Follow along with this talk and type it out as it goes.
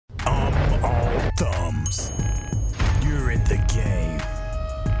games. You're in the game.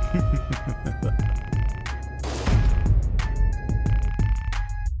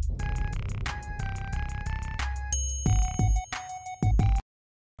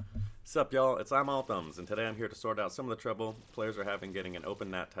 Sup y'all, it's I'm All Thumbs, and today I'm here to sort out some of the trouble players are having getting an open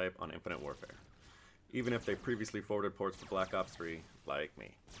NAT type on Infinite Warfare, even if they previously forwarded ports for Black Ops 3, like me.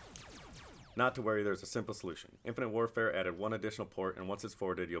 Not to worry, there's a simple solution. Infinite Warfare added one additional port, and once it's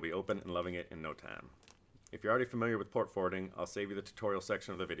forwarded, you'll be open and loving it in no time. If you're already familiar with port forwarding, I'll save you the tutorial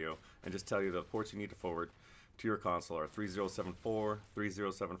section of the video and just tell you the ports you need to forward to your console are 3074,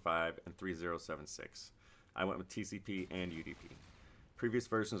 3075, and 3076. I went with TCP and UDP. Previous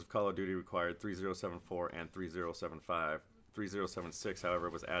versions of Call of Duty required 3074 and 3075. 3076, however,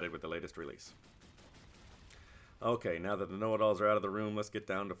 was added with the latest release. Okay, now that the know-it-alls are out of the room, let's get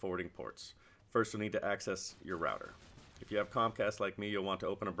down to forwarding ports. First, you'll need to access your router. If you have Comcast like me, you'll want to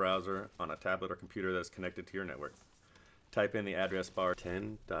open a browser on a tablet or computer that is connected to your network. Type in the address bar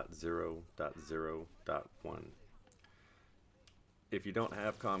 10.0.0.1. If you don't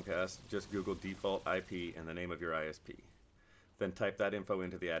have Comcast, just Google default IP and the name of your ISP. Then type that info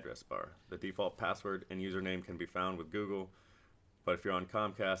into the address bar. The default password and username can be found with Google, but if you're on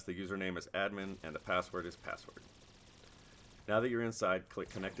Comcast, the username is admin and the password is password. Now that you're inside, click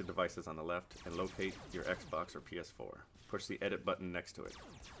Connected Devices on the left and locate your Xbox or PS4. Push the Edit button next to it.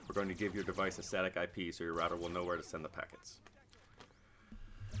 We're going to give your device a static IP so your router will know where to send the packets.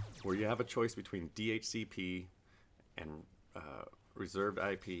 Where you have a choice between DHCP and reserved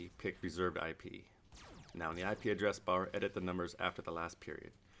IP, pick reserved IP. Now in the IP address bar, edit the numbers after the last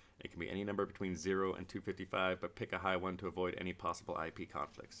period. It can be any number between 0 and 255, but pick a high one to avoid any possible IP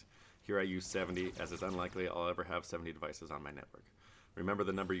conflicts. Here I use 70, as it's unlikely I'll ever have 70 devices on my network. Remember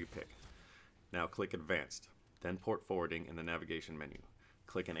the number you pick. Now click Advanced, then Port Forwarding in the navigation menu.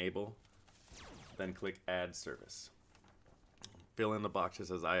 Click Enable, then click Add Service. Fill in the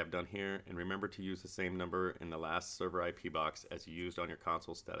boxes as I have done here, and remember to use the same number in the last server IP box as you used on your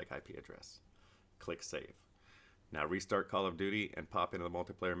console's static IP address. Click Save. Now restart Call of Duty and pop into the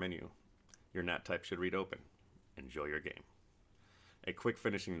multiplayer menu. Your NAT type should read open. Enjoy your game. A quick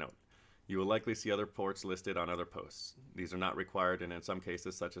finishing note. You will likely see other ports listed on other posts. These are not required, and in some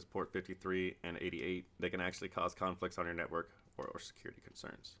cases, such as port 53 and 88, they can actually cause conflicts on your network or security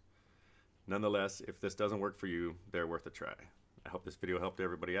concerns. Nonetheless, if this doesn't work for you, they're worth a try. I hope this video helped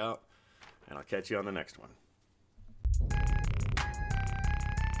everybody out, and I'll catch you on the next one.